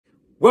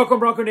Welcome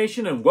Bronco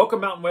Nation and welcome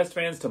Mountain West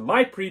fans to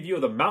my preview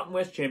of the Mountain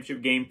West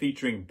Championship game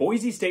featuring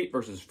Boise State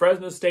versus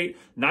Fresno State.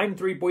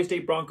 9-3 Boise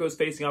State Broncos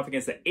facing off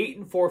against the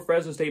 8-4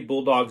 Fresno State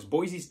Bulldogs.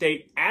 Boise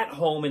State at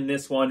home in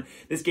this one.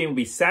 This game will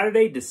be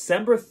Saturday,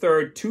 December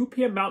 3rd, 2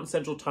 p.m. Mountain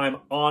Central Time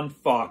on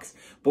Fox.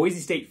 Boise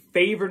State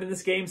favored in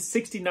this game,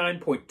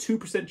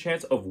 69.2%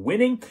 chance of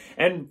winning,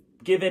 and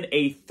given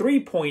a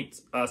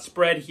 3-point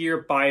spread here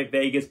by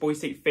Vegas. Boise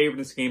State favored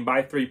this game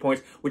by 3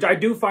 points, which I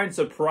do find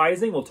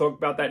surprising. We'll talk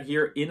about that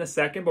here in a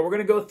second, but we're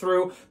going to go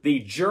through the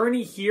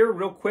journey here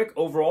real quick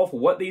overall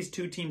for what these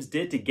two teams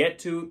did to get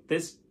to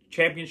this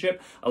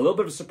championship. A little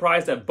bit of a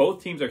surprise that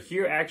both teams are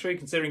here, actually,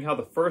 considering how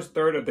the first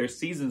third of their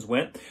seasons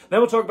went. Then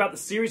we'll talk about the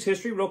series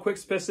history real quick,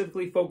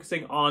 specifically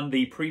focusing on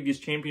the previous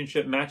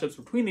championship matchups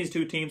between these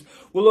two teams.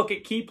 We'll look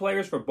at key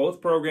players for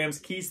both programs,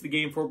 keys to the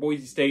game for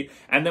Boise State,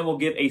 and then we'll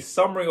give a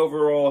summary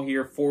overall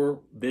here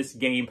for this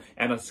game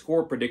and a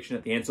score prediction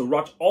at the end. So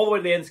watch all the way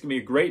to the end. It's going to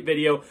be a great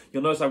video.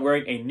 You'll notice I'm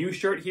wearing a new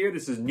shirt here.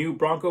 This is new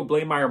Bronco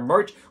Blameyer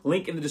merch.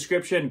 Link in the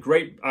description.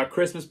 Great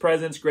Christmas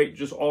presents. Great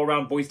just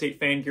all-around Boise State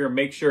fan gear.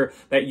 Make sure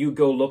that you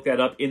go look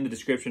that up in the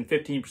description.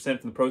 15%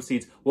 from the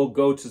proceeds will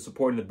go to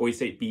supporting the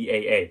Boise State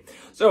BAA.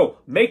 So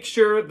make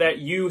sure that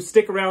you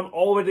stick around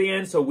all the way to the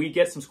end so we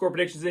get some score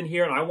predictions in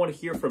here, and I want to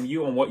hear from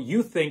you on what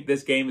you think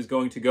this game is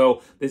going to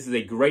go. This is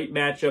a great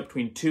matchup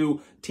between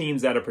two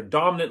teams that are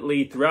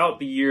predominantly throughout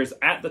the years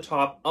at the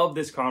top of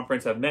this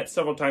conference. I've met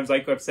several times,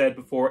 like I've said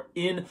before,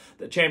 in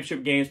the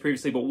championship games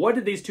previously, but what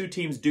did these two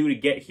teams do to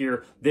get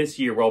here this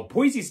year? Well,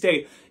 Boise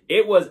State,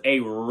 it was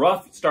a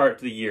rough start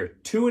to the year.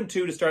 2-2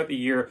 to start the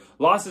year.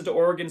 Losses to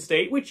Oregon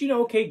State, which,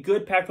 okay,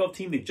 good Pac-12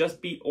 team. They just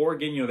beat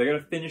Oregon. They're going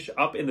to finish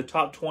up in the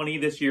top 20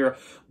 this year.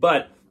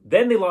 But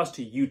then they lost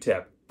to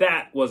UTEP.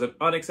 That was an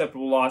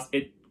unacceptable loss.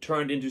 It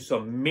turned into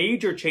some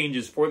major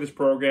changes for this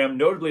program.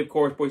 Notably, of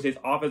course, Boise State's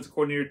offensive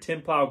coordinator,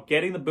 Tim Plow,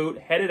 getting the boot,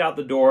 headed out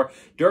the door.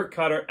 Dirk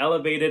Cutter,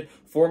 elevated,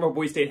 former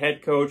Boise State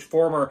head coach,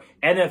 former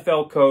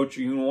NFL coach,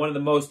 one of the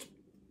most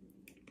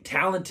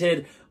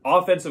talented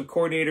offensive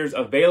coordinators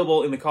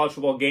available in the college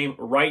football game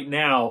right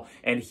now,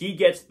 and he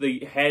gets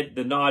the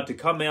nod to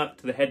come up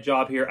to the head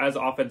job here as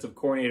offensive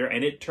coordinator,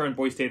 and it turned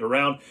Boise State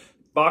around.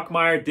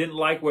 Bachmeier didn't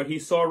like what he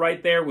saw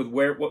right there with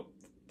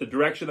the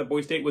direction that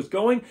Boise State was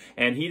going,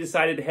 and he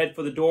decided to head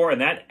for the door, and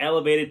that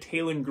elevated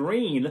Taylor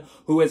Green,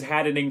 who has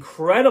had an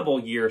incredible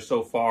year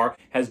so far,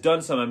 has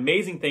done some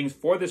amazing things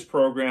for this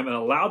program, and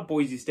allowed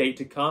Boise State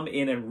to come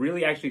in and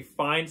really actually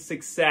find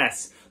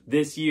success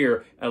this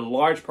year, a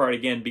large part,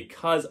 again,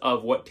 because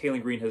of what Taylor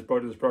Green has brought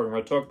to this program.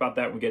 We'll talk about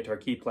that when we get to our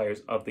key players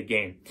of the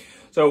game.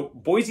 So,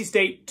 Boise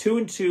State,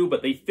 2-2,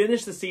 but they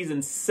finished the season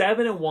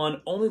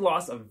 7-1, only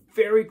lost a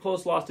very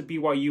close loss to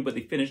BYU, but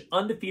they finished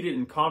undefeated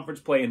in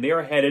conference play, and they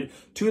are headed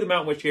to the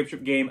Mountain West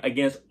Championship game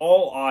against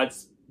all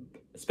odds,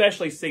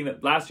 especially seeing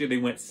that last year they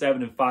went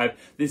 7-5.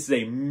 This is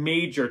a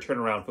major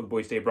turnaround for the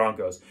Boise State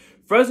Broncos.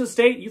 Fresno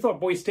State, you thought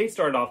Boise State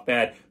started off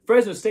bad.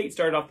 Fresno State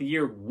started off the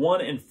year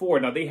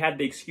 1-4. Now, they had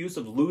the excuse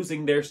of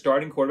losing their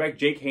starting quarterback,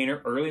 Jake Haener,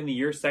 early in the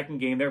year, second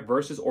game there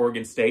versus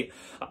Oregon State.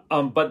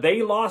 But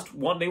they lost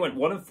one. They went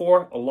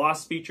 1-4. A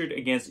loss featured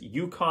against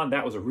UConn.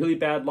 That was a really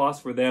bad loss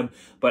for them.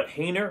 But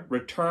Haener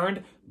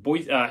returned.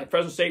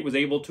 Fresno State was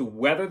able to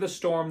weather the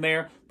storm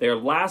there. Their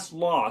last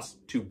loss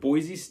to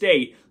Boise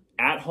State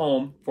at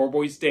home for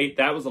Boise State.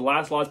 That was the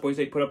last loss. Boise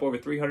State put up over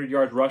 300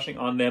 yards rushing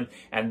on them,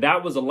 and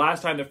that was the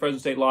last time that Fresno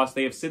State lost.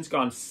 They have since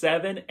gone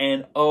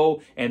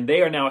 7-0, and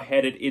they are now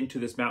headed into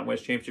this Mountain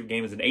West Championship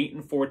game as an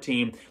 8-4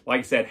 team. Like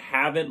I said,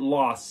 haven't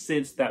lost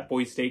since that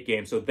Boise State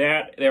game. So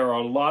there are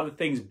a lot of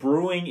things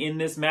brewing in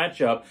this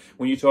matchup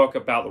when you talk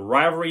about the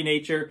rivalry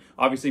nature.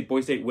 Obviously,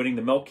 Boise State winning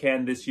the milk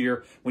can this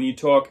year. When you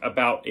talk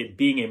about it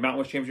being a Mountain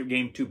West Championship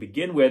game to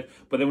begin with,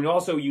 but then when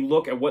also you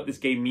look at what this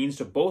game means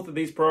to both of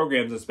these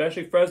programs,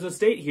 especially Fresno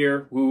State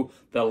here, who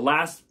the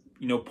last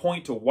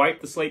point to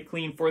wipe the slate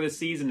clean for this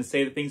season and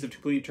say that things have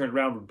completely turned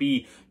around would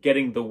be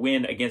getting the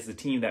win against the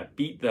team that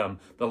beat them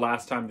the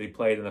last time they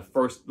played and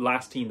the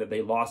last team that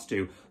they lost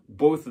to.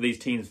 Both of these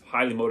teams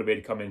highly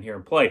motivated to come in here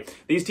and play.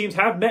 These teams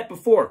have met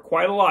before,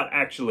 quite a lot,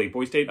 actually.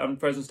 Boise State and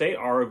Fresno State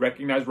are a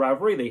recognized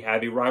rivalry. They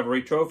have a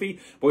rivalry trophy.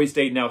 Boise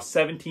State now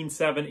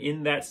 17-7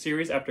 in that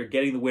series after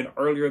getting the win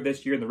earlier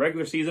this year in the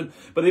regular season.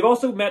 But they've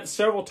also met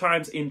several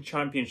times in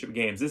championship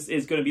games. This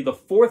is going to be the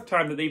fourth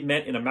time that they've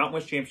met in a Mountain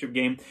West Championship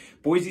game.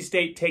 Boise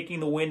State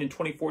taking the win in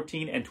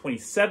 2014 and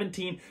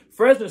 2017.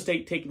 Fresno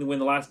State taking the win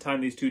the last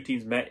time these two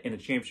teams met in a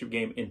championship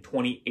game in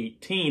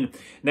 2018.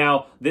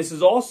 Now, this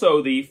is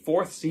also the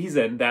fourth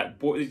season that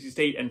Boise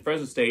State and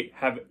Fresno State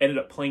have ended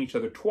up playing each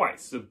other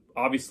twice. So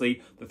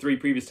obviously, the three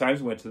previous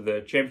times we went to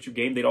the championship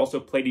game, they'd also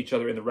played each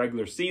other in the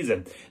regular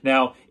season.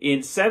 Now,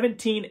 in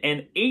 17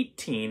 and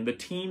 18, the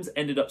teams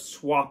ended up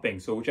swapping.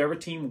 So whichever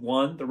team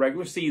won the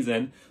regular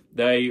season,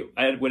 they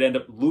would end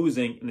up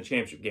losing in the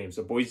championship game.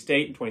 So Boise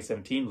State in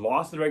 2017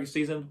 lost in the regular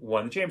season,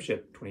 won the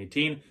championship.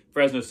 2018,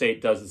 Fresno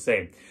State does the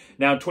same.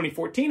 Now, in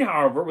 2014,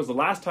 however, was the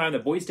last time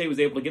that Boise State was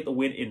able to get the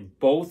win in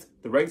both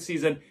the regular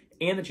season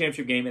and the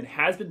championship game. It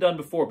has been done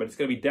before, but it's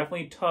going to be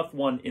definitely a tough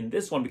one in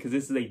this one because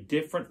this is a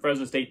different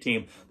Fresno State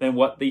team than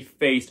what they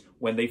faced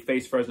when they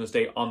faced Fresno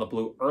State on the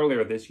blue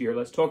earlier this year.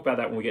 Let's talk about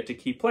that when we get to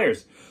key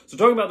players. So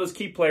talking about those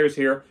key players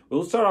here,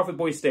 we'll start off with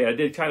Boise State. I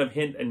did kind of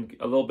hint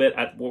a little bit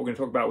at what we're going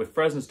to talk about with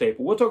Fresno State,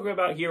 but we'll talk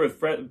about here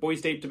with Boise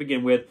State to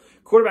begin with.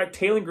 Quarterback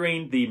Taylor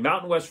Green, the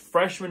Mountain West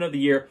Freshman of the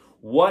Year.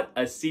 What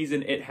a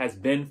season it has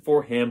been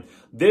for him.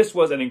 This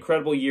was an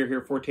incredible year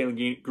here for Taylor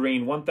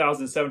Green.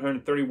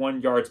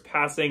 1,731 yards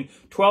passing,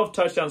 12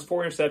 touchdowns,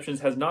 4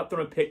 interceptions, has not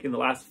thrown a pick in the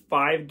last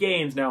 5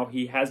 games. Now,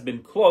 he has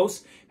been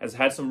close, has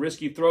had some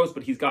risky throws,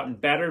 but he's gotten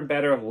better and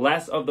better,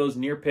 less of those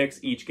near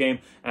picks each game.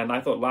 And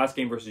I thought last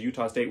game versus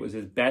Utah State was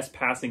his best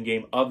passing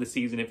game of the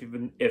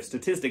season, if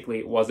statistically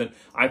it wasn't.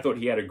 I thought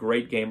he had a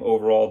great game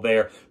overall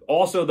there.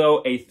 Also,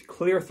 though, a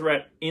clear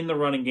threat in the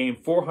running game,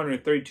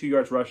 432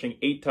 yards rushing,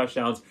 8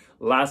 touchdowns.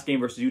 Last game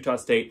versus Utah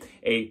State,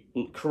 a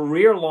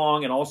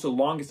career-long and also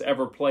longest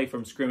ever play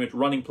from scrimmage,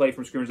 running play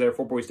from scrimmage there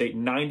for Boise State,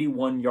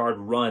 91-yard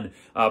run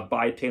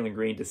by Taylor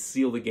Green to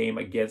seal the game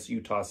against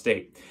Utah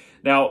State.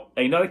 Now,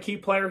 another key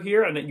player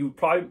here, and you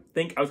probably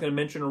think I was going to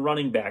mention a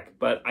running back,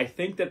 but I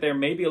think that there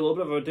may be a little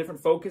bit of a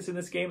different focus in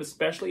this game,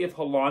 especially if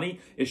Holani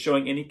is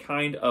showing any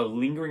kind of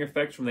lingering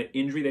effects from the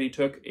injury that he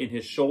took in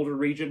his shoulder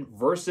region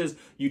versus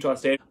Utah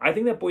State. I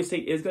think that Boise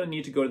State is going to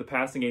need to go to the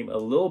passing game a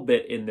little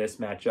bit in this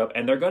matchup,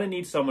 and they're going to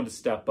need someone to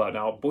step up.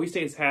 Now, Boise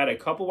State has had a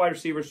couple wide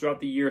receivers throughout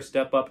the year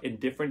step up in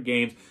different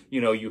games.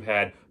 You know, you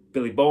had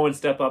Billy Bowen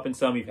step up in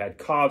some, you've had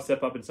Cobb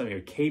step up in some, you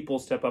had Capel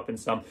step up in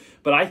some.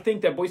 But I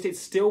think that Boise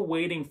State's still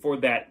waiting for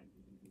that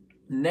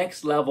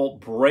next level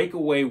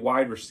breakaway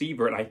wide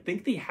receiver, and I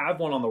think they have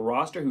one on the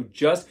roster who,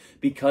 just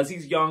because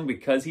he's young,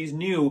 because he's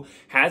new,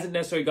 hasn't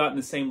necessarily gotten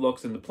the same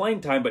looks in the playing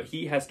time, but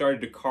he has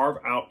started to carve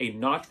out a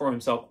notch for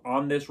himself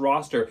on this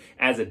roster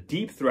as a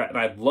deep threat, and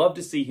I'd love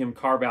to see him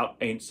carve out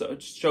and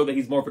show that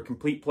he's more of a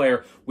complete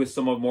player with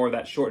some more of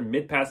that short and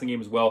mid-passing game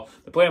as well.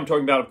 The player I'm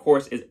talking about, of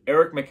course, is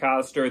Eric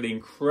McAllister, the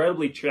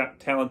incredibly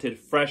talented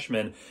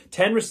freshman.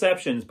 10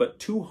 receptions, but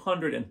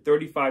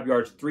 235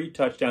 yards, 3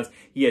 touchdowns.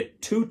 He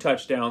had 2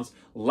 touchdowns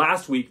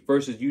last week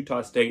versus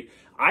Utah State.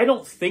 I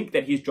don't think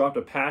that he's dropped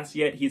a pass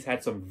yet. He's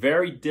had some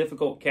very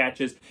difficult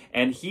catches,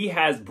 and he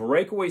has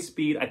breakaway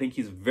speed. I think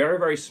he's very,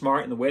 very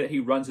smart in the way that he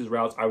runs his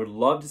routes. I would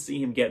love to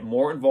see him get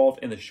more involved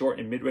in the short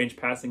and mid-range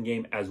passing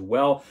game as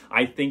well.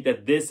 I think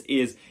that this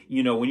is,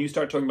 you know, when you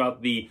start talking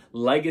about the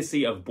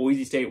legacy of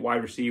Boise State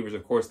wide receivers,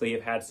 of course, they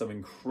have had some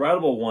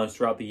incredible ones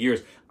throughout the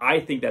years. I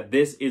think that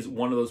this is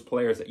one of those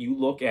players that you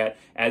look at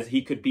as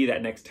he could be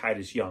that next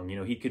Titus Young. You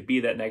know, he could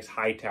be that next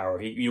Hightower.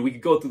 We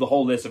could go through the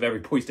whole list of every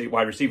Boise State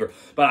wide receiver,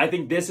 but I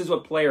think this is a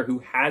player who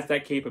has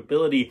that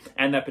capability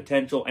and that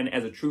potential, and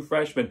as a true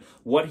freshman,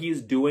 what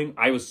he's doing,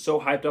 I was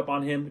so hyped up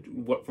on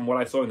him from what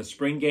I saw in the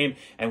spring game,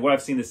 and what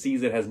I've seen this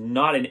season has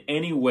not in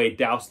any way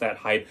doused that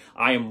hype.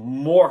 I am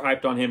more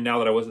hyped on him now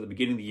than I was at the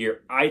beginning of the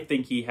year. I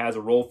think he has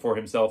a role for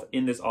himself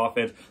in this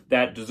offense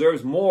that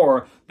deserves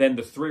more than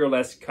the 3 or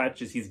less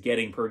catches he's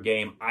getting per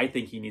game. I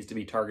think he needs to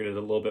be targeted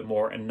a little bit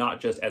more, and not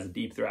just as a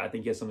deep threat. I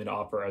think he has something to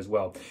offer as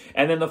well.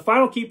 And then the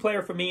final key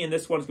player for me in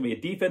this one is going to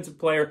be a defensive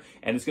player,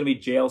 and it's going to be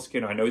J.L.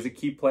 Skinner. I know he's a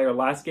key player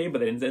last game, but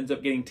then ends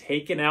up getting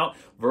taken out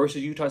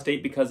versus Utah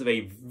State because of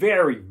a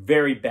very,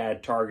 very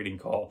bad targeting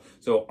call.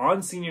 So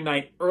on senior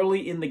night,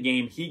 early in the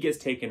game, he gets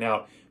taken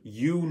out.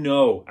 You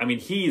know, I mean,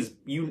 he's,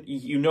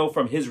 you know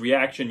from his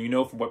reaction, you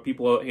know from what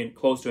people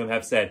close to him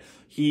have said,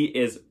 he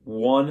is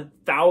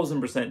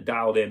 1,000%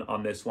 dialed in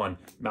on this one.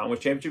 Mountain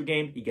West Championship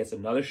game, he gets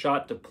another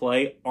shot to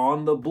play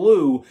on the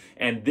blue,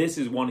 and this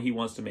is one he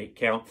wants to make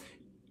count.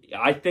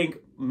 I think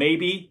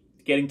maybe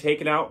getting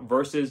taken out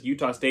versus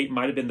Utah State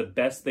might have been the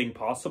best thing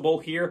possible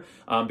here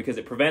because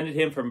it prevented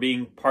him from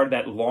being part of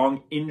that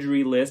long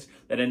injury list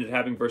that ended up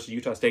happening versus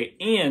Utah State.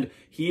 And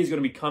he is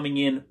going to be coming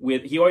in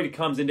with, he already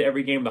comes into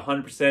every game with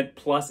 100%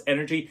 plus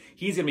energy.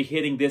 He's going to be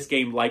hitting this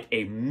game like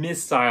a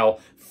missile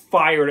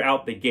fired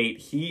out the gate.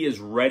 He is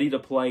ready to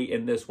play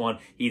in this one.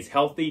 He's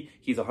healthy.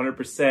 He's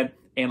 100%.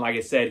 And like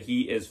I said,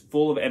 he is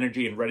full of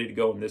energy and ready to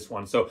go in this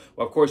one. So,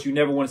 of course, you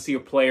never want to see a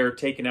player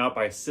taken out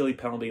by a silly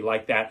penalty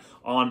like that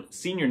on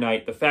senior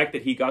night. The fact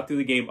that he got through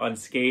the game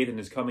unscathed and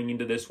is coming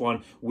into this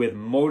one with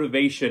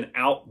motivation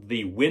out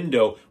the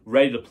window,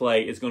 ready to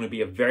play, is going to be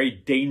a very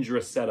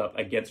dangerous setup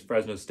against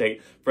Fresno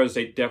State. Fresno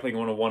State definitely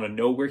going to want to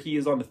know where he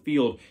is on the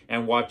field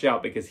and watch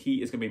out, because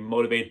he is going to be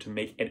motivated to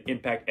make an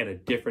impact and a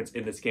difference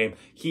in this game.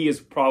 He is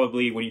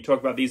probably, when you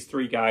talk about these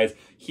 3 guys,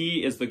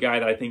 he is the guy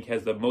that I think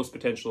has the most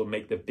potential to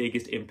make the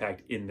biggest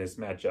impact in this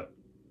matchup.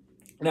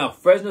 Now,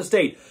 Fresno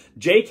State,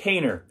 Jake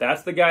Haener,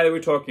 that's the guy that we're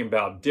talking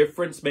about.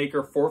 Difference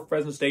maker for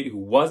Fresno State, who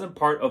wasn't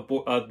part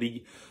of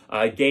the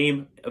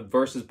game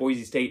versus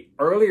Boise State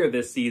earlier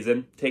this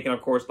season, taken,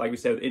 of course, like we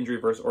said, with injury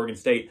versus Oregon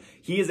State.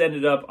 He has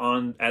ended up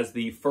on as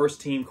the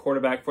first-team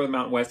quarterback for the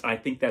Mountain West. I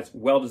think that's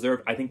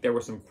well-deserved. I think there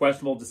were some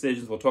questionable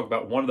decisions. We'll talk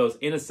about one of those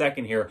in a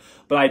second here,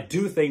 but I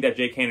do think that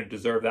Jake Haener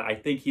deserved that. I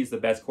think he's the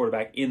best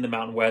quarterback in the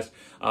Mountain West.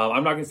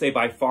 I'm not going to say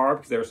by far,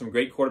 because there are some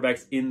great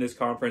quarterbacks in this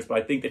conference, but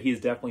I think that he's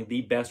definitely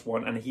the best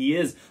one. and he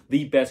is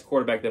the best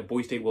quarterback that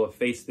Boise State will have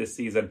faced this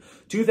season.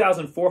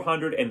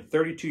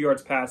 2,432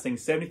 yards passing,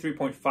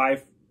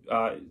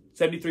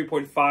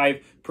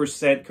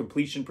 73.5%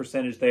 completion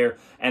percentage there.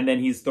 And then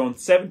he's thrown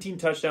 17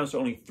 touchdowns to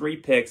only 3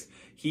 picks.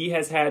 He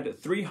has had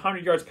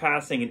 300 yards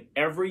passing in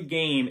every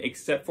game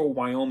except for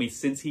Wyoming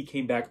since he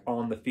came back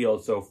on the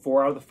field. So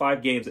 4 out of the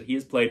 5 games that he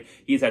has played,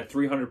 he's had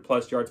 300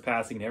 plus yards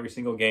passing in every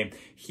single game.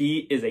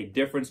 He is a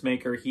difference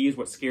maker. He is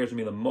what scares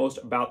me the most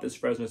about this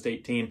Fresno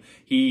State team.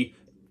 He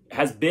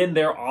has been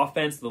their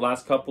offense the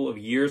last couple of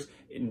years,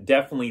 and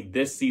definitely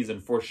this season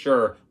for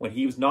sure. When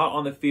he was not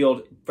on the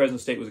field, Fresno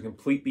State was a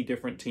completely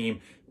different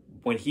team.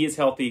 When he is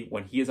healthy,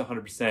 when he is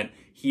 100%,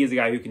 he is a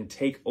guy who can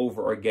take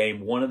over a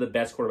game. One of the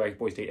best quarterbacks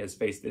Boise State has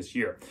faced this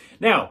year.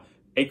 Now,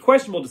 a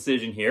questionable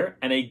decision here,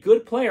 and a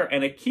good player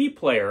and a key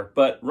player,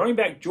 but running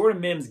back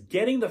Jordan Mims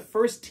getting the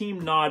first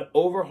team nod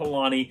over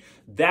Helani,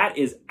 that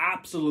is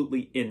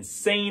absolutely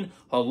insane.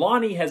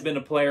 Helani has been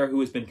a player who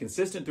has been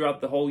consistent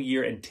throughout the whole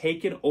year and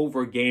taken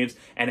over games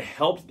and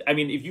helped. I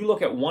mean, if you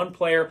look at one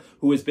player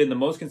who has been the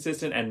most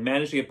consistent and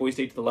managed to get Boise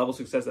State to the level of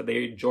success that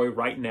they enjoy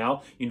right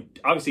now,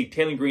 obviously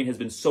Taylor Green has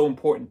been so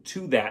important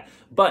to that,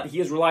 but he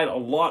has relied a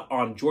lot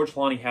on George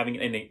Helani having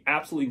an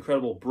absolutely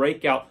incredible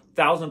breakout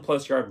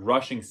 1,000+ yard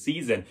rushing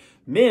season.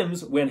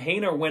 Mims, when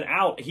Haener went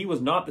out, he was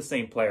not the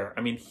same player.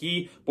 I mean,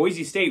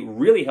 Boise State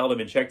really held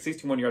him in check,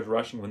 61 yards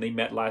rushing when they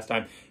met last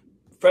time.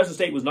 Fresno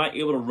State was not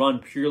able to run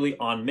purely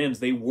on Mims.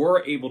 They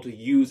were able to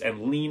use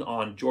and lean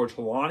on George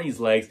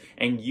Helani's legs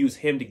and use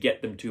him to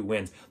get them 2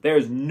 wins. There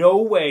is no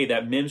way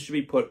that Mims should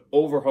be put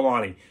over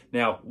Helani.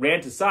 Now,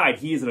 rant aside,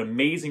 he is an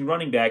amazing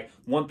running back,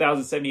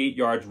 1,078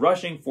 yards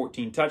rushing,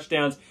 14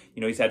 touchdowns.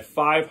 He's had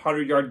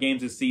 500-yard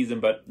games this season,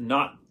 but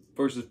not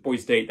versus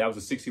Boise State. That was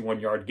a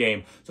 61-yard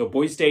game. So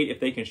Boise State,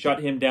 if they can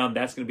shut him down,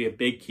 that's going to be a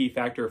big key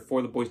factor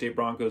for the Boise State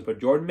Broncos. But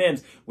Jordan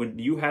Mims, when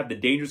you have the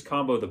dangerous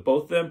combo of the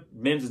both of them,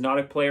 Mims is not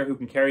a player who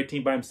can carry a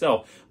team by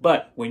himself.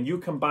 But when you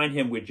combine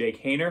him with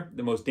Jake Haener,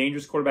 the most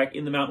dangerous quarterback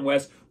in the Mountain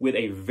West, with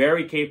a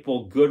very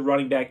capable, good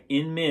running back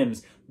in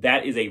Mims,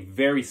 that is a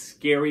very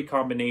scary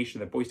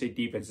combination that Boise State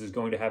defense is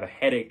going to have a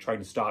headache trying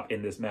to stop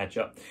in this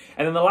matchup.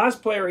 And then the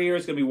last player here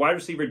is going to be wide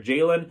receiver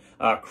Jalen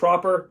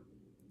Cropper.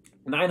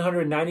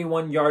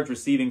 991 yards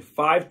receiving,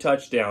 5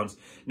 touchdowns.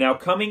 Now,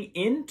 coming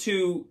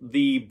into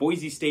the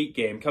Boise State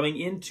game, coming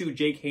into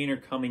Jake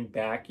Haener coming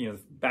back, the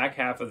back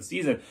half of the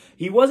season,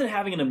 he wasn't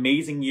having an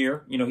amazing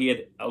year. He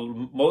had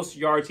most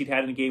yards he'd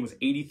had in a game was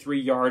 83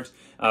 yards.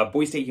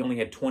 Boise State, he only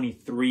had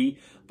 23.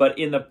 But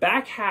in the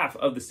back half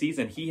of the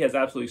season, he has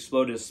absolutely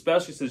exploded,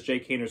 especially since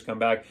Jake Haener's come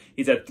back.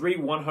 He's had 3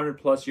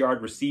 100-plus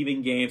yard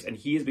receiving games, and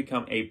he has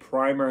become a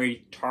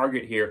primary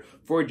target here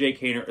for Jake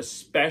Haener,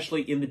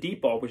 especially in the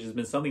deep ball, which has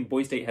been something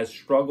Boise State has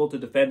struggled to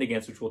defend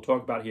against, which we'll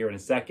talk about here in a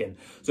second.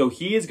 So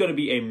he is going to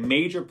be a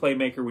major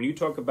playmaker. When you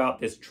talk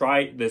about this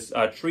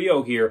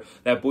trio here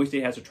that Boise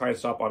State has to try to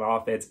stop on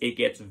offense, it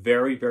gets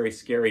very, very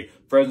scary.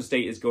 Fresno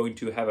State is going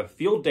to have a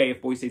field day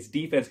if Boise State's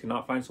defense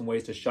cannot find some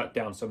ways to shut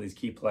down some of these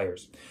key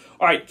players.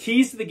 All right,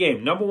 keys to the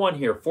game. Number one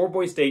here for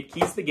Boise State,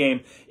 keys to the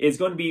game is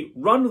going to be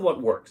run with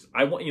what works.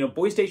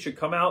 Boise State should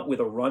come out with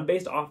a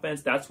run-based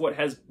offense. That's what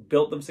has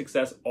built them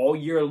success all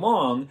year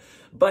long.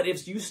 But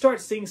if you start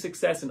seeing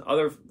success in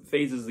other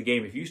phases of the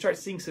game, if you start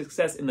seeing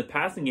success in the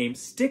passing game,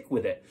 stick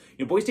with it.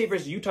 Boise State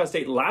versus Utah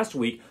State last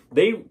week,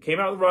 they came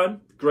out of the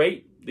run,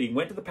 great. They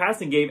went to the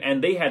passing game,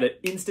 and they had an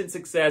instant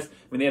success.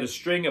 They had a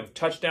string of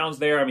touchdowns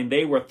there.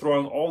 They were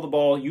throwing all the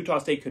ball. Utah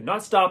State could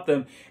not stop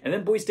them. And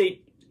then Boise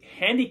State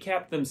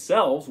handicapped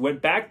themselves,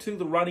 went back to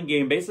the running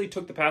game, basically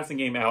took the passing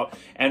game out,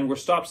 and were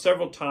stopped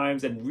several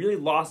times and really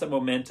lost that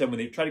momentum. When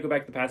they tried to go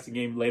back to the passing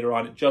game later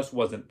on, it just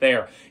wasn't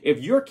there.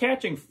 If you're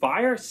catching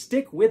fire,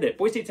 stick with it.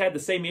 Boise State's had the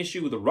same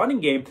issue with the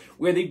running game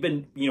where they've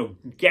been,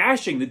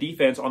 gashing the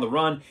defense on the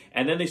run,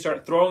 and then they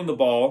start throwing the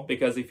ball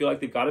because they feel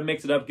like they've got to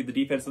mix it up, give the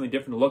defense something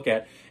different to look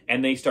at,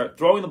 and they start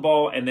throwing the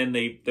ball, and then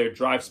their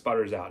drive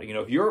sputters out.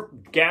 If you're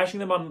gashing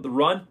them on the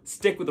run,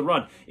 stick with the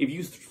run.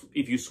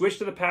 If you switch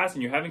to the pass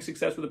and you're having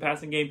success with the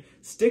passing game,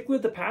 stick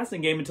with the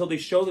passing game until they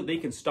show that they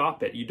can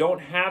stop it. You don't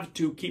have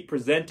to keep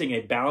presenting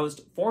a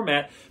balanced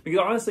format because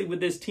honestly, with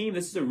this team,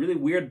 this is a really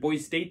weird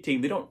Boise State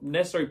team. They don't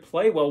necessarily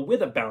play well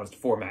with a balanced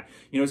format.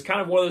 It's kind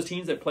of one of those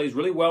teams that plays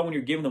really well when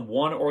you're giving them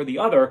one or the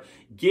other.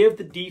 Give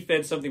the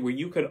defense something where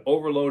you can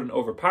overload and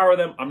overpower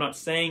them. I'm not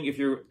saying if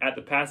you're at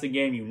the passing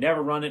game, you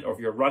never run it, or if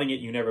you're running it,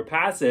 you never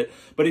pass it.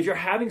 But if you're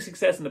having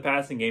success in the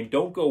passing game,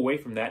 don't go away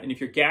from that. And if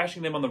you're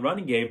gashing them on the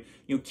running game,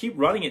 keep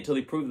running it until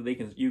they prove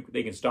that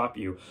they can stop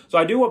you. So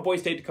I do want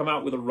Boise State to come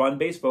out with a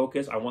run-based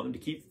focus. I want them to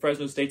keep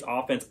Fresno State's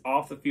offense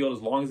off the field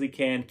as long as they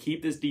can.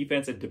 Keep this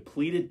defense a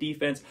depleted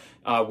defense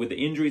with the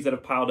injuries that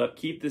have piled up.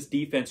 Keep this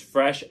defense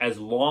fresh as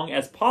long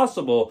as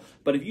possible.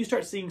 But if you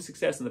start seeing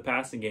success in the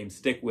passing game,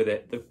 stick with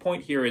it. The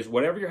point here is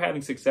whatever you're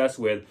having success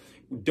with,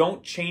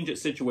 don't change it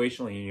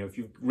situationally. If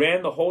you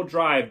ran the whole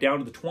drive down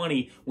to the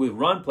 20 with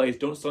run plays,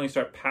 don't suddenly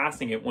start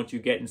passing it once you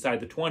get inside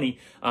the 20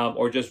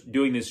 or just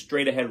doing these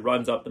straight ahead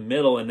runs up the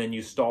middle and then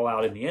you stall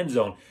out in the end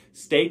zone.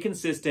 Stay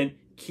consistent.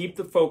 keep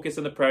the focus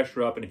and the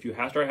pressure up, and if you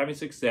start having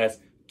success,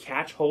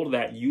 catch hold of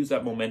that, use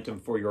that momentum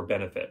for your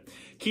benefit.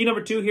 Key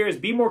number 2 here is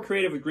be more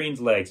creative with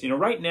Green's legs. You know,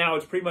 right now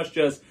it's pretty much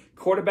just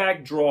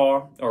quarterback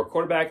draw or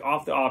quarterback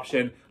off the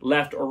option,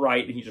 left or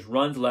right, and he just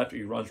runs left or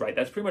he runs right.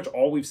 That's pretty much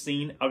all we've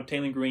seen out of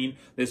Taylor Green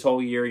this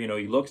whole year. You know,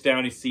 he looks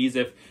down, he sees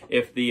if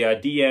the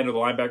DN or the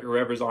linebacker,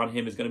 whoever's on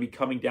him, is going to be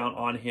coming down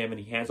on him, and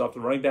he hands off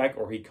the running back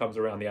or he comes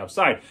around the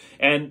outside.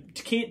 And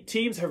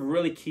teams have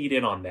really keyed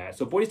in on that.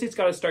 So Boise State's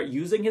got to start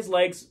using his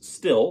legs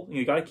still.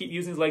 You got to keep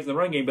using his legs in the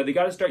run game, but they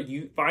got to start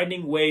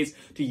finding ways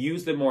to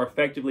use them more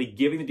effectively,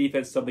 giving the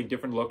defense something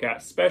different to look at,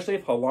 especially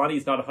if Halani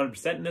is not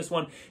 100% in this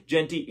one.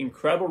 Genty,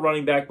 incredible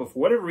running back, but for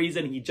whatever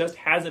reason, he just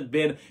hasn't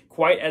been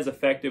quite as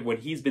effective when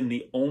he's been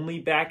the only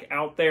back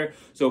out there.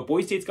 So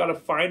Boise State's got to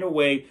find a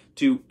way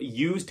to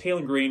use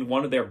Taylor Green,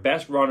 one of their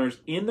best runners,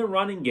 in the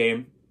running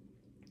game.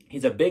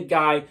 He's a big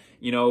guy.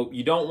 You know,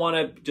 you don't want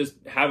to just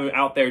have him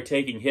out there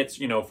taking hits,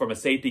 you know, from a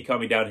safety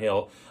coming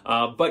downhill.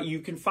 But you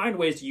can find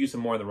ways to use him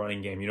more in the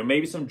running game. You know,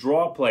 maybe some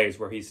draw plays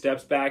where he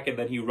steps back and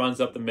then he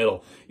runs up the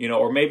middle. You know,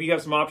 or maybe you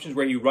have some options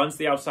where he runs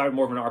the outside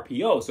more of an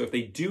RPO. So if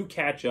they do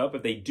catch up,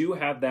 if they do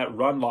have that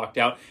run locked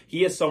out,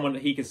 he is someone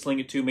that he can sling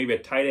it to, maybe a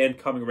tight end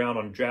coming around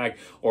on a drag,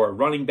 or a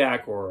running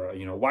back, or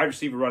you know, wide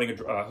receiver running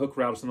a hook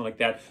route or something like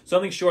that.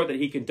 Something short that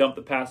he can dump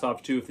the pass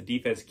off to if the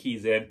defense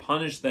keys in,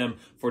 punish them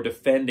for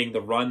defending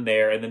the run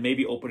there, and then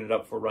maybe open it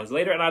up for runs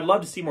later. And I'd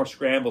love to see more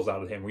scrambles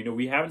out of him. We know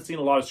we haven't seen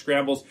a lot of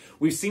scrambles.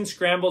 We've seen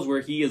scrambles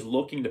where he is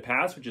looking to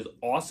pass, which is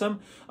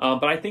awesome.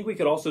 But I think we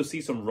could also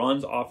see some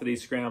runs off of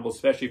these scrambles,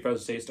 especially if Fresno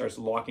State starts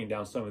locking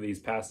down some of these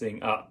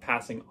passing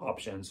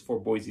options for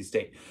Boise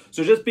State.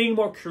 So just being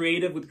more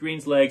creative with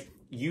Green's legs,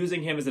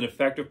 using him as an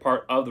effective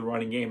part of the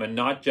running game, and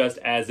not just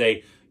as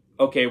a,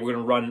 okay, we're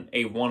going to run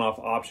a one-off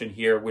option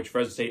here, which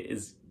Fresno State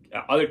is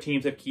other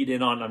teams have keyed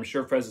in on. I'm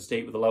sure Fresno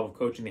State, with the level of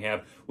coaching they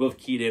have, will have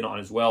keyed in on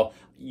as well.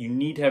 You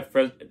need to have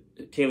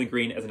Taylor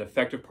Green as an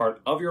effective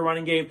part of your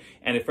running game.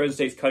 And if Fresno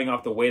State's cutting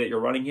off the way that you're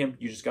running him,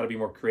 you just got to be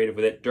more creative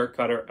with it. Dirk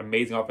Cutter,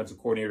 amazing offensive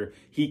coordinator.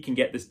 He can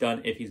get this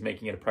done if he's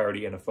making it a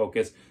priority and a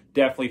focus.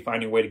 Definitely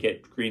finding a way to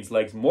get Green's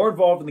legs more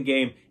involved in the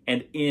game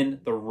and in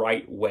the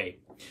right way.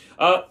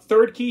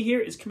 Third key here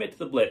is commit to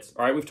the blitz.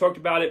 All right, we've talked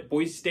about it.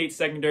 Boise State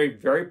secondary,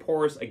 very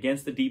porous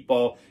against the deep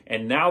ball,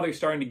 and now they're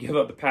starting to give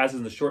up the passes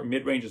in the short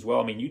mid-range as well.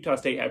 I mean, Utah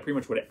State had pretty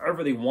much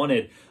whatever they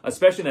wanted,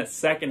 especially in that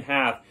second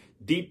half.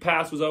 Deep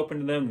pass was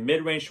open to them.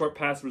 Mid-range short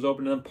pass was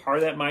open to them. Part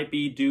of that might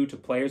be due to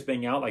players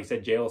being out. Like I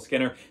said, J.L.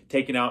 Skinner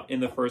taken out in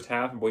the first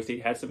half, and Boise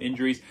State had some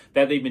injuries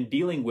that they've been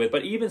dealing with.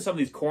 But even some of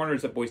these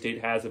corners that Boise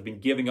State has have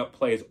been giving up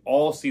plays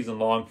all season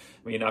long.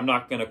 I mean, I'm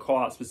not going to call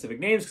out specific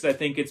names because I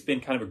think it's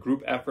been kind of a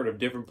group effort of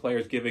different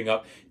players giving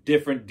up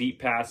different deep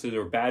passes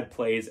or bad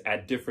plays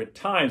at different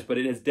times. But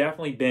it has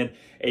definitely been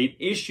an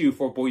issue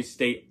for Boise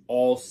State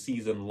all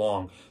season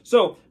long.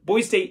 So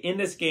Boise State in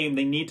this game,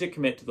 they need to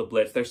commit to the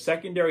blitz. Their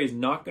secondary is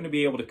not going to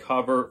be able to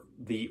cover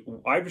the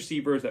wide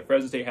receivers that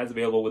Fresno State has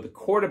available with the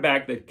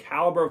quarterback, the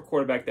caliber of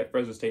quarterback that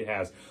Fresno State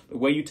has. The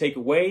way you take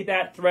away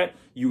that threat,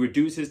 you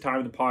reduce his time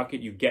in the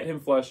pocket, you get him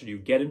flustered, you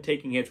get him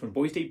taking hits. When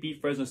Boise State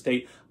beat Fresno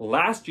State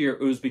last year,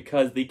 it was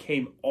because they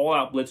came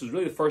all-out blitz. It was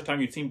really the first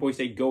time you'd seen Boise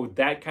State go with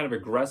that kind of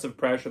aggressive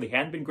pressure. They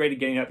hadn't been great at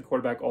getting at the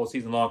quarterback all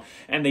season long,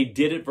 and they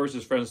did it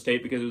versus Fresno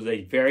State because it was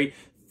a very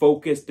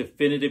focused,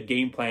 definitive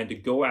game plan to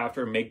go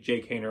after and make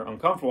Jake Haener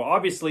uncomfortable.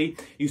 Obviously,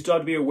 you still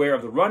have to be aware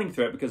of the running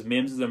threat because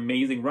Mims is an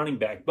amazing running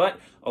back. But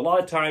a lot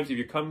of times, if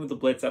you're coming with the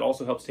blitz, that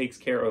also helps takes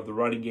care of the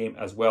running game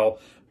as well.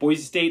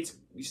 Boise State's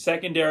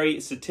secondary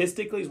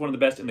statistically is one of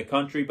the best in the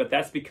country, but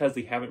that's because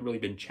they haven't really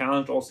been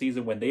challenged all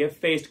season. When they have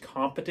faced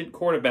competent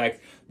quarterbacks,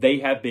 they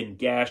have been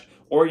gashed.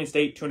 Oregon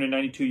State,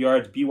 292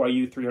 yards,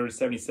 BYU,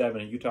 377,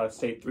 and Utah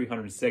State,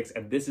 306,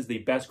 and this is the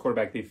best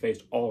quarterback they've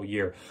faced all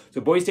year. So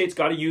Boise State's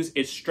got to use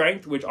its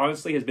strength, which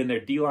honestly has been their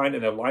D-line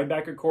and their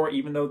linebacker core,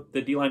 even though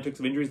the D-line took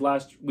some injuries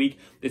last week.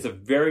 It's a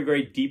very,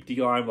 very deep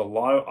D-line with a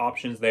lot of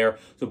options there.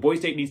 So Boise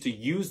State needs to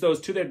use those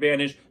to their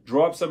advantage,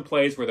 draw up some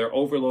plays where they're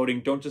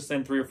overloading. Don't just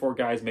send 3 or 4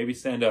 guys, maybe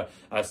send a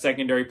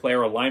secondary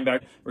player, a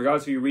linebacker.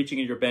 Regardless if you're reaching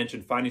in your bench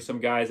and finding some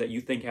guys that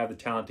you think have the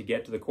talent to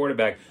get to the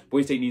quarterback,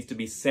 Boise State needs to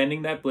be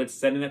sending that blitz,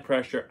 sending that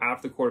pressure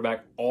after the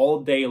quarterback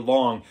all day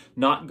long,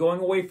 not going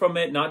away from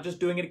it, not just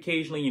doing it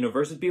occasionally. You know,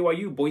 versus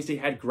BYU, Boise State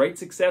had great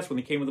success when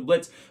they came with the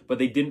blitz, but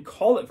they didn't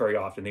call it very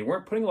often. They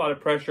weren't putting a lot of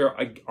pressure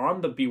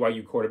on the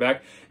BYU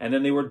quarterback, and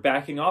then they were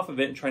backing off of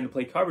it and trying to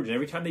play coverage. And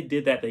every time they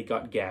did that, they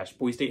got gashed.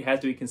 Boise State has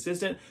to be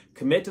consistent,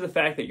 commit to the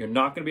fact that you're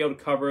not going to be able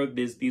to cover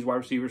these wide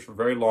receivers for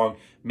very long,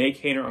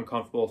 make Haener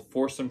uncomfortable,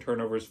 force some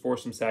turnovers,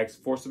 force some sacks,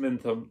 force them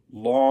into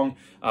long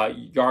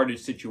yardage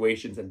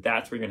situations, and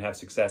that's where you're going to have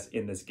success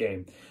in this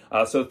game.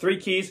 So 3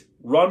 keys: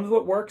 run with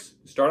what works,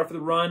 start off with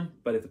the run,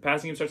 but if the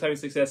passing game starts having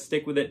success,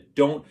 stick with it.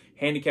 Don't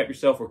handicap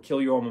yourself or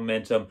kill your own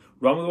momentum.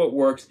 Run with what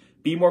works,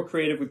 be more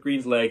creative with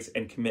Green's legs,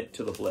 and commit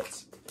to the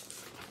blitz.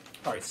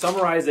 All right,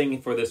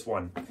 summarizing for this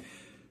one.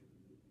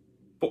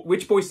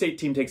 which Boise State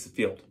team takes the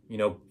field? You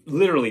know,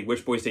 literally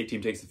which Boise State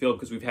team takes the field,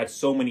 because we've had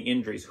so many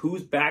injuries.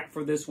 Who's back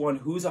for this one?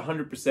 Who's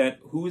 100%?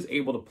 Who's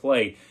able to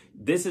play?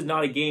 This is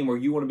not a game where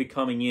you want to be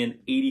coming in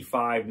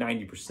 85,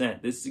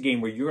 90%. This is a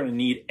game where you're going to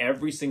need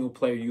every single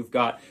player you've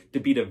got to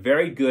beat a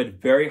very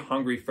good, very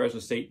hungry Fresno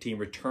State team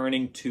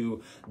returning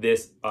to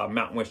this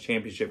Mountain West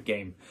Championship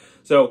game.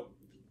 So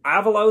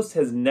Avalos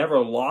has never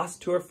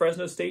lost to a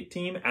Fresno State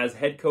team as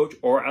head coach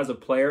or as a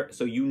player,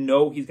 so you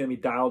know he's going to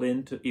be dialed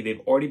in.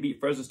 They've already beat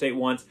Fresno State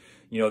once.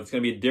 You know, it's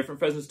going to be a different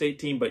Fresno State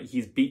team, but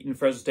he's beaten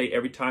Fresno State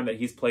every time that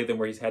he's played them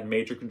where he's had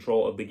major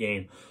control of the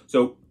game.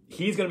 So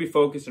he's going to be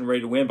focused and ready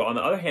to win. But on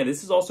the other hand,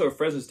 this is also a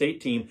Fresno State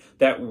team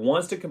that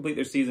wants to complete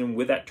their season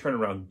with that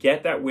turnaround,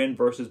 get that win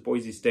versus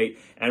Boise State.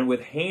 And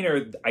with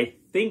Haener, I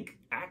think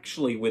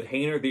actually with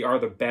Haener, they are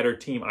the better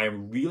team. I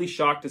am really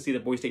shocked to see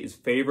that Boise State is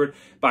favored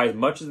by as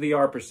much as they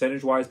are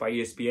percentage-wise by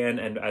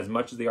ESPN and as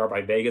much as they are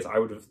by Vegas. I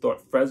would have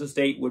thought Fresno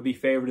State would be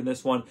favored in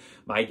this one.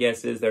 My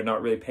guess is they're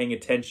not really paying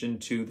attention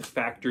to the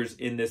factors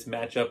in this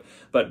matchup.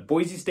 But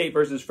Boise State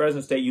versus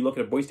Fresno State, you look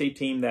at a Boise State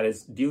team that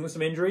is dealing with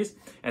some injuries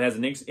and has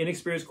an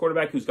inexperienced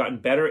quarterback who's gotten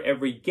better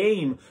every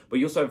game, but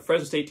you also have a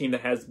Fresno State team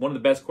that has one of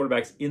the best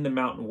quarterbacks in the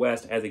Mountain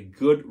West, has a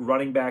good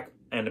running back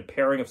and a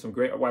pairing of some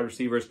great wide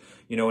receivers,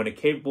 you know, and a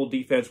capable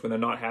defense when they're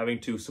not having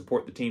to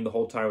support the team the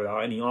whole time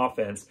without any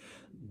offense.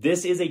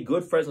 This is a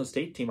good Fresno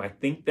State team. I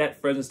think that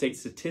Fresno State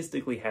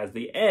statistically has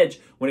the edge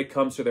when it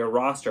comes to their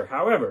roster.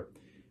 However,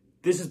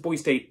 this is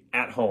Boise State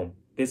at home.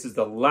 This is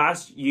the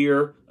last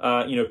year,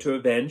 to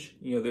avenge.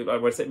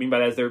 What I mean by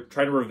that is they're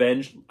trying to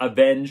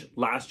avenge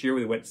last year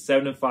where they went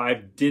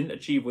 7-5, didn't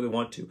achieve what they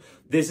want to.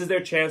 This is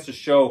their chance to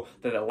show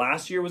that the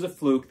last year was a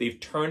fluke. They've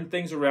turned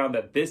things around,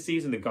 that this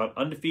season they've gone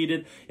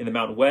undefeated in the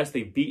Mountain West.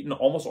 They've beaten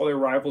almost all their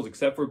rivals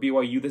except for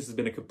BYU. This has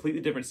been a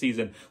completely different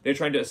season. They're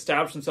trying to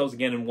establish themselves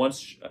again and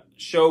once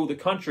show the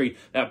country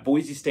that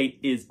Boise State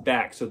is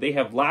back. So they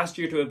have last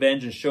year to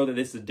avenge and show that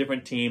this is a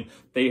different team.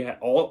 They had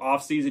all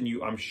offseason,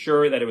 I'm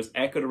sure that it was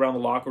echoed around the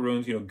locker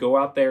rooms. Go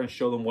out there and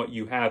show them what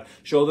you have.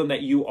 Show them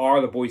that you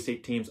are the Boise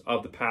State teams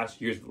of the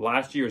past years.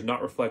 Last year is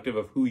not reflective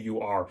of who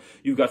you are.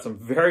 You've got some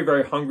very,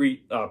 very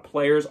hungry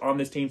players on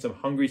this team, some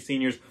hungry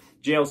seniors.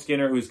 JL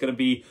Skinner, who's going to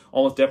be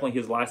almost definitely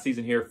his last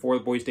season here for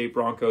the Boise State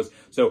Broncos.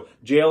 So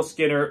JL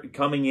Skinner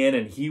coming in,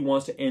 and he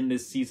wants to end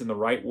this season the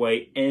right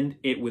way, end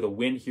it with a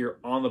win here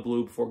on the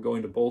Blue before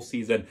going to bowl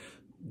season.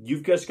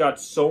 You've just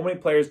got so many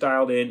players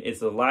dialed in.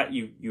 It's a lot.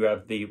 You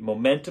have the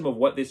momentum of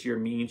what this year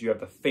means. You have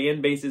the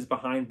fan bases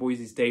behind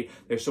Boise State.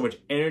 There's so much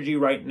energy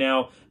right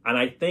now. And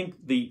I think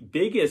the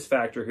biggest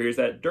factor here is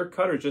that Dirk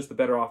Koetter is just the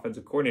better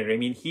offensive coordinator. I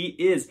mean, he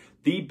is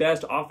the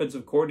best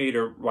offensive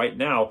coordinator right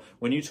now.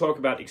 When you talk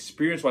about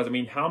experience-wise, I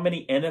mean, how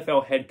many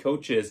NFL head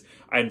coaches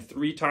and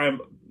three-time,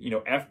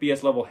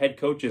 FBS level head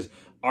coaches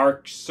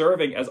are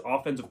serving as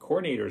offensive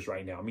coordinators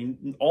right now? I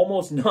mean,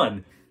 almost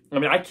none. I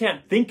mean, I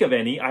can't think of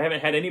any. I haven't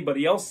had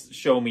anybody else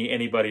show me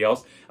anybody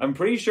else. I'm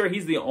pretty sure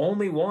he's the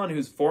only one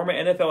who's former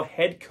NFL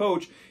head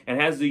coach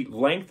and has the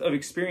length of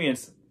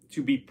experience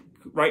to be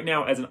right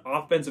now as an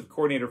offensive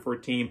coordinator for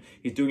a team.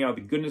 He's doing it out of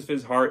the goodness of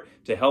his heart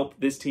to help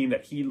this team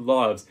that he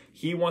loves.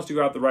 He wants to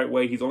go out the right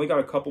way. He's only got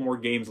a couple more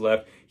games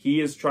left.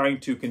 He is trying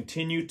to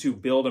continue to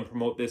build and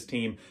promote this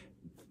team.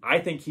 I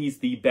think he's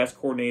the best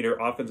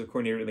offensive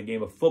coordinator in the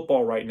game of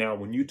football right now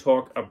when you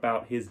talk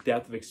about his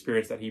depth of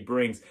experience that he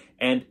brings,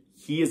 and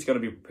he is going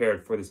to be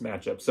prepared for this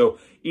matchup. So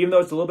even though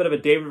it's a little bit of a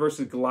David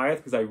versus Goliath,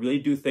 because I really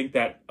do think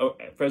that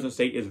Fresno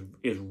State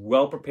is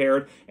well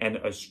prepared and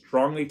a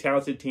strongly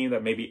talented team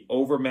that maybe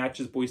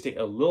overmatches Boise State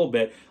a little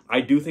bit,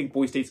 I do think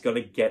Boise State's going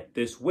to get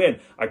this win.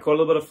 I caught a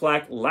little bit of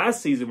flack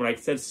last season when I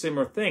said a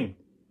similar thing.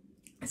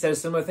 I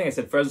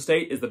said Fresno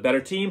State is the better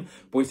team.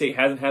 Boise State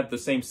hasn't had the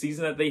same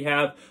season that they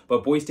have,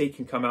 but Boise State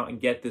can come out and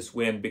get this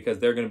win because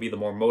they're going to be the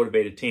more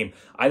motivated team.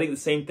 I think the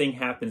same thing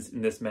happens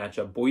in this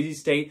matchup. Boise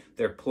State,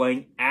 they're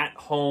playing at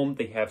home.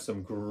 They have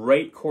some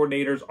great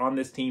coordinators on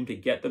this team to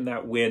get them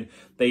that win.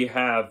 They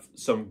have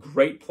some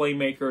great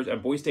playmakers,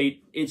 and Boise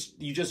State,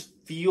 you just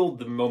feel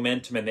the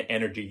momentum and the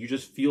energy. You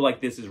just feel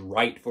like this is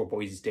right for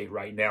Boise State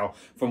right now.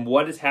 From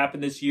what has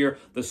happened this year,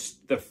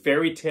 the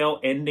fairy tale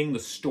ending, the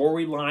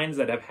storylines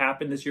that have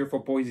happened this year for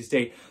Boise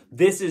State,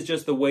 this is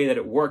just the way that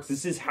it works.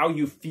 This is how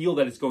you feel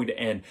that it's going to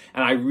end.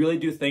 And I really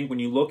do think when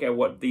you look at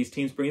what these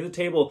teams bring to the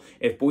table,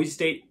 if Boise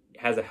State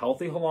has a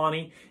healthy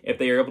Helani, if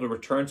they are able to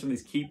return some of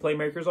these key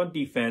playmakers on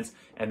defense,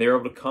 and they're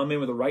able to come in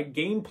with the right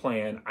game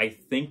plan, I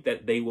think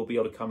that they will be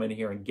able to come in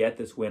here and get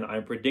this win.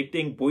 I'm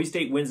predicting Boise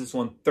State wins this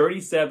one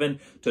 37-28.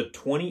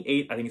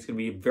 I think it's going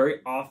to be a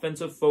very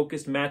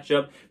offensive-focused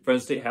matchup.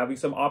 Fresno State having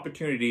some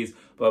opportunities,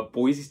 but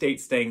Boise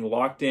State staying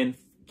locked in,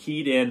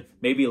 keyed in,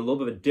 maybe a little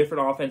bit of a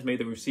different offense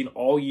maybe that we've seen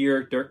all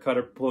year. Dirk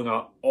Koetter pulling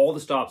out all the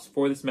stops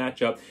for this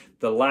matchup.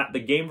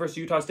 The game versus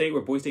Utah State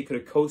where Boise State could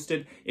have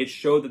coasted, it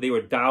showed that they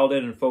were dialed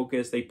in and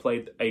focused. They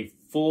played a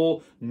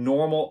full,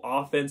 normal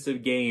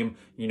offensive game,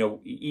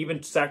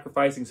 even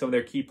sacrificing some of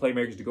their key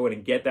playmakers to go in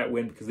and get that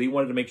win because they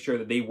wanted to make sure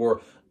that they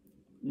were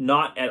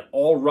not at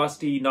all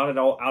rusty, not at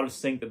all out of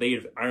sync, that they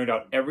have ironed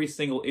out every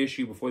single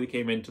issue before they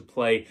came in to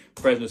play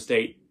Fresno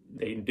State.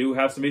 They do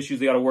have some issues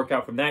they got to work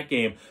out from that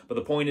game, but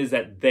the point is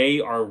that they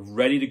are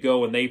ready to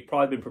go, and they've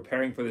probably been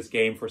preparing for this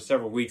game for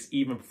several weeks,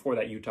 even before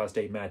that Utah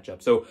State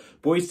matchup. So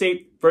Boise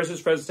State versus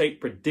Fresno State,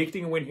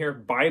 predicting a win here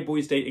by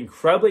Boise State.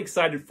 Incredibly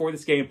excited for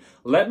this game.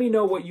 Let me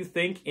know what you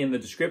think in the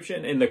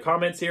description, in the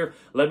comments here.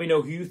 Let me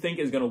know who you think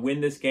is going to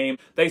win this game.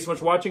 Thanks so much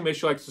for watching. Make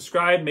sure you like,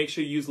 subscribe. Make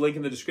sure you use the link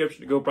in the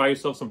description to go buy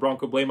yourself some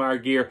Bronco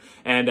Blameyer gear.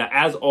 And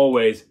as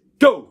always,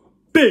 go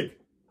Big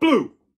Blue!